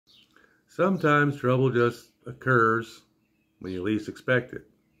Sometimes trouble just occurs when you least expect it.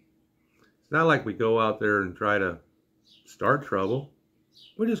 It's not like we go out there and try to start trouble.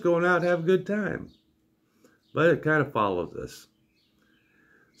 We're just going out to have a good time. But it kind of follows us.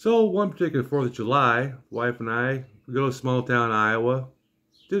 So one particular 4th of July, wife and I, we go to small town Iowa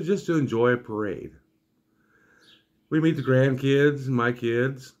just to enjoy a parade. We meet the grandkids and my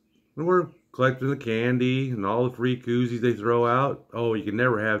kids, and we're collecting the candy and all the free koozies they throw out. Oh, you can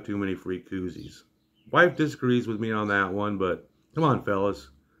never have too many free koozies. Wife disagrees with me on that one, but come on, fellas.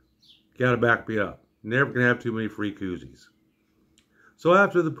 You gotta back me up. Never can have too many free koozies. So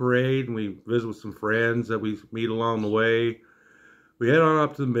after the parade, and we visit with some friends that we meet along the way, we head on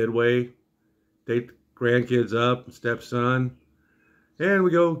up to the Midway, take the grandkids up, and stepson, and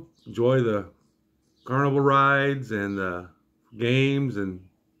we go enjoy the carnival rides and the games and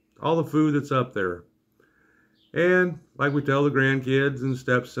all the food that's up there. And like we tell the grandkids and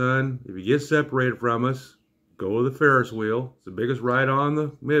stepson, if you get separated from us, go to the Ferris wheel. It's the biggest ride on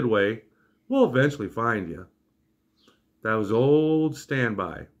the Midway. We'll eventually find you. That was old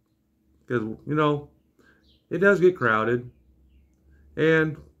standby. Because, you know, it does get crowded.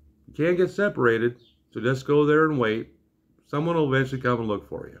 And you can't get separated. So just go there and wait. Someone will eventually come and look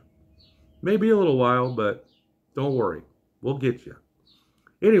for you. Maybe a little while, but don't worry. We'll get you.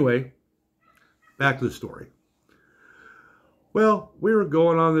 Anyway, back to the story. Well, we were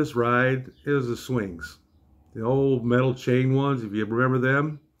going on this ride. It was the swings. The old metal chain ones, if you remember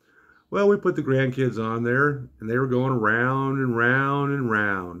them. Well, we put the grandkids on there, and they were going round and round and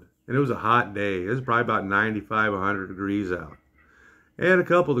round. And it was a hot day. It was probably about 95, 100 degrees out. And a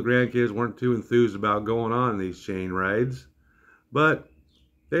couple of the grandkids weren't too enthused about going on these chain rides. But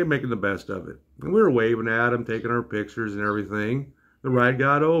they were making the best of it. And we were waving at them, taking our pictures and everything. The ride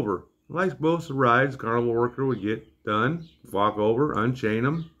got over. Like most of the rides, carnival worker would get done, walk over, unchain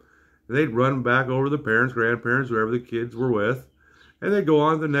them, and they'd run back over the parents, grandparents, whoever the kids were with, and they'd go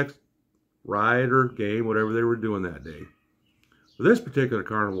on to the next ride or game, whatever they were doing that day. But this particular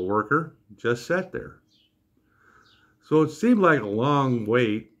carnival worker just sat there. So it seemed like a long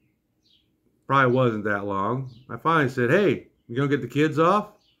wait. Probably wasn't that long. I finally said, "Hey, you gonna get the kids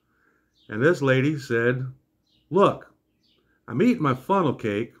off?" And this lady said, "Look, I'm eating my funnel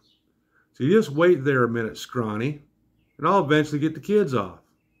cake, so you just wait there a minute, scrawny, and I'll eventually get the kids off."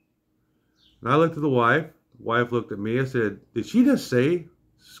 And I looked at the wife. The wife looked at me. I said, "Did she just say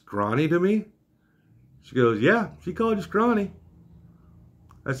scrawny to me?" She goes, "Yeah, she called you scrawny."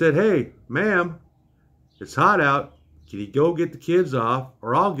 I said, "Hey, ma'am, it's hot out. Can you go get the kids off,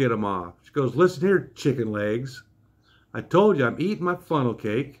 or I'll get them off?" She goes, "Listen here, chicken legs. I told you I'm eating my funnel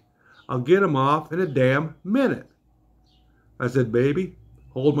cake. I'll get them off in a damn minute." I said, "Baby,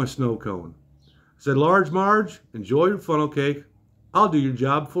 hold my snow cone." I said, "Large Marge, enjoy your funnel cake. I'll do your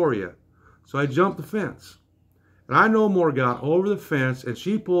job for you." So I jumped the fence. And I no more got over the fence, and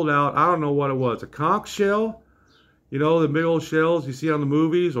she pulled out, I don't know what it was, a conch shell. You know, the big old shells you see on the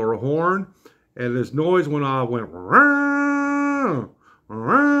movies, or a horn. And this noise went off, went, "Rah,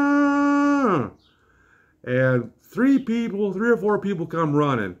 rah." And three or four people come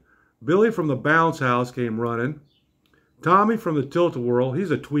running. Billy from the bounce house came running. Tommy from the Tilt-A-Whirl,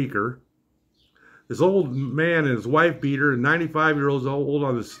 he's a tweaker. This old man and his wife beater, 95-year-old old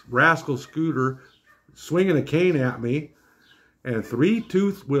on this rascal scooter, swinging a cane at me. And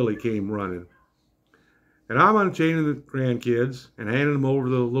Three-Tooth Willie came running. And I'm unchaining the grandkids and handing them over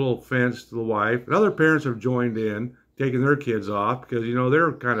the little fence to the wife. And other parents have joined in, taking their kids off, because, you know,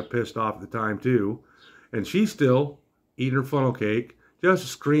 they're kind of pissed off at the time, too. And she's still eating her funnel cake, just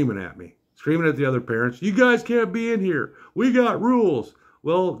screaming at me. Screaming at the other parents, "You guys can't be in here. We got rules."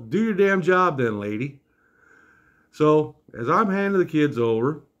 Well, do your damn job then, lady. So, as I'm handing the kids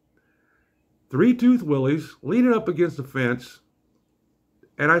over, Three-Tooth Willie's leaning up against the fence,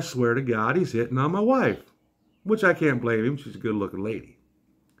 and I swear to God, he's hitting on my wife, which I can't blame him. She's a good-looking lady.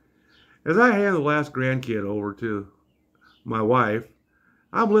 As I hand the last grandkid over to my wife,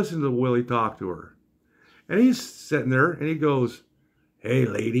 I'm listening to Willie talk to her. And he's sitting there, and he goes, "Hey,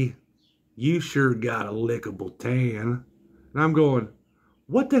 lady, you sure got a lickable tan." And I'm going,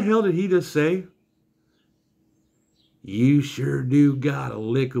 what the hell did he just say? "You sure do got a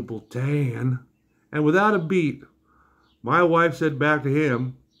lickable tan." And without a beat, my wife said back to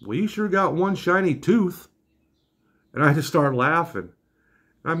him, "Well, you sure got one shiny tooth." And I just started laughing.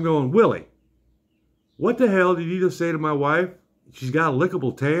 I'm going, "Willie, what the hell did you just say to my wife? She's got a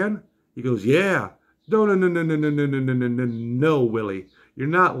lickable tan?" He goes, "Yeah." No, Willie. You're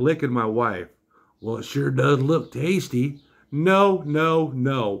not licking my wife." "Well, it sure does look tasty." No.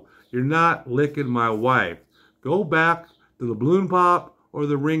 You're not licking my wife. Go back to the balloon pop or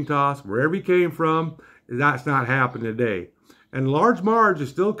the ring toss, wherever he came from, that's not happening today. And Large Marge is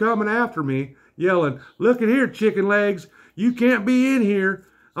still coming after me, yelling, "Look at here, chicken legs. You can't be in here.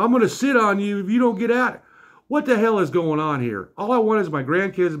 I'm going to sit on you if you don't get out." What the hell is going on here? All I want is my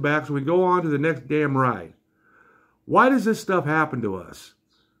grandkids back so we go on to the next damn ride. Why does this stuff happen to us?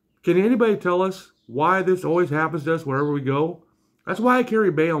 Can anybody tell us why this always happens to us wherever we go? That's why I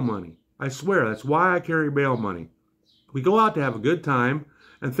carry bail money. I swear, that's why I carry bail money. We go out to have a good time,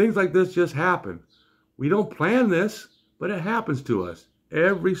 and things like this just happen. We don't plan this, but it happens to us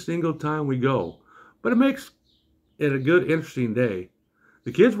every single time we go. But it makes it a good, interesting day.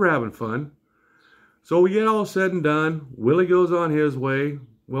 The kids were having fun. So we get all said and done. Willie goes on his way.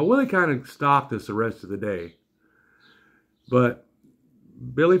 Well, Willie kind of stalked us the rest of the day. But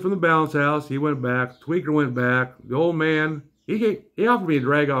Billy from the bounce house, he went back. Tweaker went back. The old man, he offered me to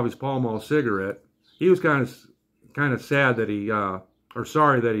drag off his Pall Mall cigarette. He was kind of sad that or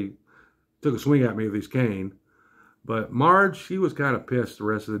sorry that he took a swing at me with his cane. But Marge, she was kind of pissed the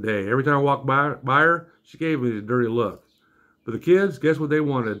rest of the day. Every time I walked by her, she gave me a dirty look. But the kids, guess what they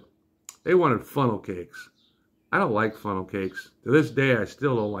wanted? They wanted funnel cakes. I don't like funnel cakes. To this day, I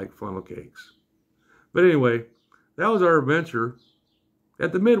still don't like funnel cakes. But anyway, that was our adventure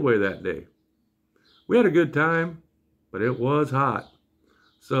at the Midway that day. We had a good time, but it was hot.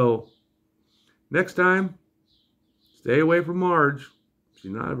 So, next time, stay away from Marge.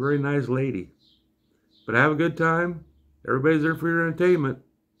 She's not a very nice lady. But have a good time. Everybody's there for your entertainment.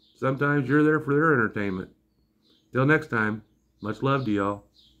 Sometimes you're there for their entertainment. Till next time, much love to y'all.